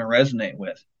that's going to resonate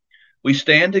with. We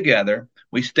stand together.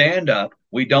 We stand up.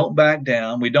 We don't back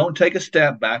down. We don't take a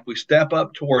step back. We step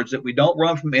up towards it. We don't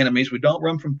run from enemies. We don't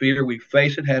run from fear. We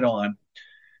face it head on.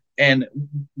 And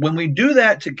when we do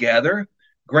that together,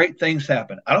 great things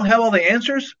happen. I don't have all the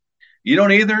answers. You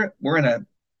don't either. We're in a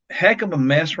heck of a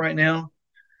mess right now.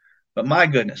 But my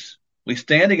goodness, we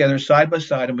stand together side by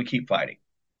side and we keep fighting.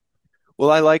 Well,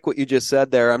 I like what you just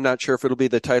said there. I'm not sure if it'll be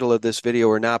the title of this video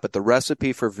or not, but the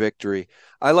recipe for victory.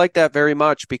 I like that very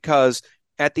much because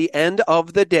at the end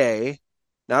of the day,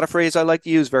 not a phrase I like to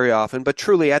use very often, but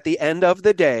truly at the end of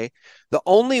the day, the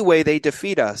only way they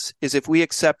defeat us is if we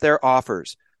accept their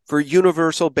offers for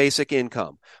universal basic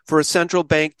income, for a central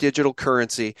bank digital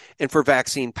currency, and for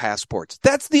vaccine passports.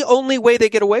 That's the only way they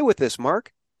get away with this,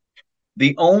 Mark.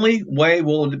 The only way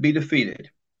we'll be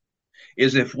defeated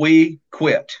is if we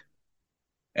quit.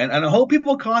 And I hope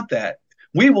people caught that.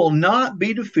 We will not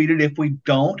be defeated if we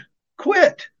don't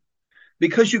quit,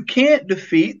 because you can't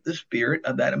defeat the spirit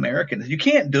of that American. You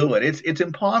can't do it. It's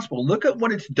impossible. Look at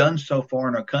what it's done so far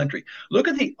in our country. Look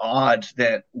at the odds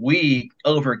that we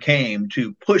overcame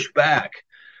to push back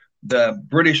the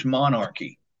British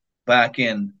monarchy back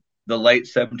in the late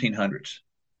 1700s.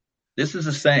 This is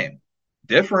the same,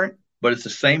 different, but it's the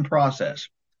same process.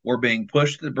 We're being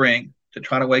pushed to the brink to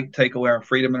try to take away our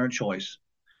freedom and our choice.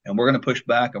 And we're going to push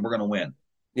back and we're going to win.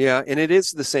 Yeah, and it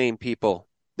is the same people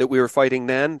that we were fighting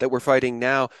then that we're fighting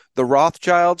now. The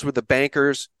Rothschilds were the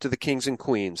bankers to the kings and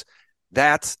queens.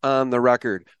 That's on the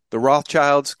record. The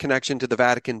Rothschilds' connection to the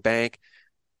Vatican Bank.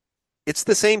 It's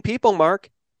the same people, Mark.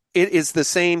 It is the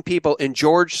same people. And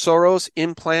George Soros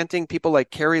implanting people like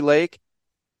Carrie Lake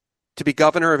to be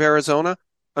governor of Arizona.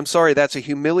 I'm sorry, that's a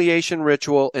humiliation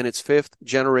ritual, and it's fifth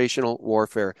generational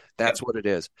warfare. That's what it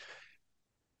is.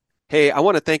 Hey, I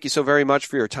want to thank you so very much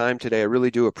for your time today. I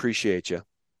really do appreciate you.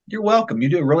 You're welcome. You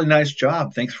do a really nice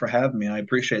job. Thanks for having me. I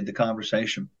appreciate the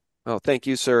conversation. Oh, thank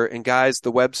you, sir. And guys,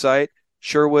 the website,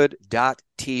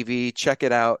 Sherwood.tv. Check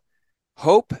it out.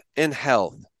 Hope and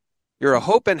Health. You're a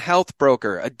hope and health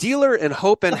broker, a dealer in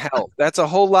hope and health. That's a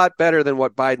whole lot better than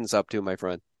what Biden's up to, my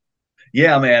friend.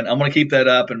 Yeah, man, I'm going to keep that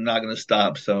up and I'm not going to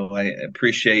stop. So I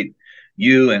appreciate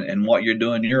you and what you're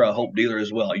doing. You're a hope dealer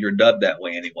as well. You're dubbed that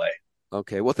way anyway.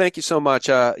 Okay. Well, thank you so much.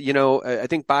 I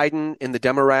think Biden and the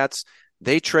Democrats,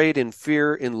 they trade in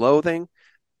fear and loathing.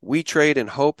 We trade in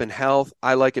hope and health.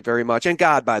 I like it very much. And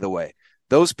God, by the way,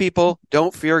 those people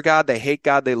don't fear God. They hate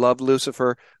God. They love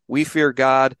Lucifer. We fear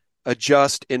God, a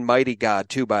just and mighty God,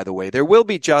 too, by the way. There will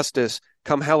be justice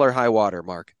come hell or high water,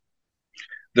 Mark.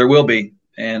 There will be.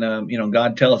 And,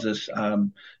 God tells us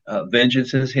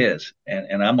vengeance is his.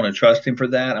 And I'm going to trust him for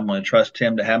that. I'm going to trust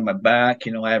him to have my back.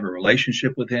 I have a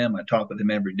relationship with him. I talk with him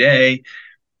every day.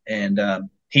 And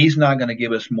he's not going to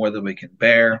give us more than we can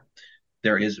bear.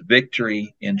 There is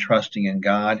victory in trusting in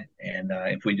God. And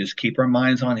if we just keep our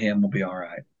minds on him, we'll be all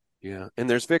right. Yeah. And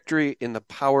there's victory in the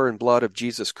power and blood of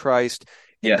Jesus Christ.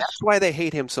 And Yes. that's why they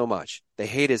hate him so much. They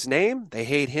hate his name. They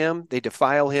hate him. They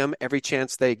defile him every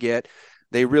chance they get.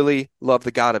 They really love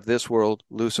the God of this world,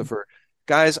 Lucifer.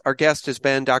 Guys, our guest has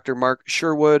been Dr. Mark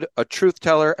Sherwood, a truth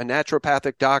teller, a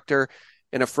naturopathic doctor,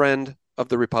 and a friend of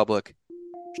the Republic.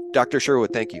 Dr.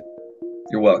 Sherwood, thank you.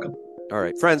 You're welcome. All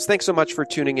right, friends, thanks so much for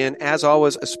tuning in. As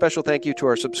always, a special thank you to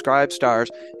our subscribe stars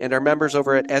and our members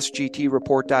over at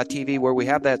sgtreport.tv, where we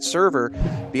have that server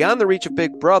beyond the reach of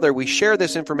Big Brother. We share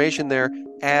this information there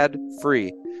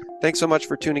ad-free. Thanks so much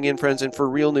for tuning in, friends, and for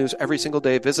real news every single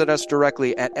day, visit us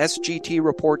directly at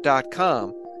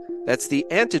sgtreport.com. That's the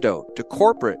antidote to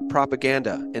corporate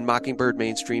propaganda and Mockingbird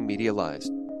mainstream media lies.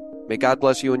 May God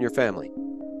bless you and your family.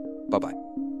 Bye-bye.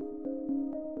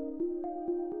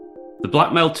 The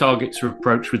blackmail targets are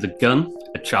approached with a gun,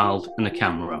 a child, and a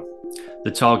camera.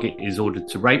 The target is ordered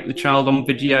to rape the child on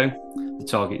video. The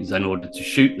target is then ordered to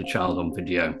shoot the child on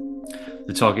video.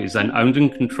 The target is then owned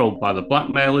and controlled by the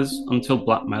blackmailers until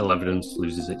blackmail evidence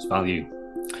loses its value.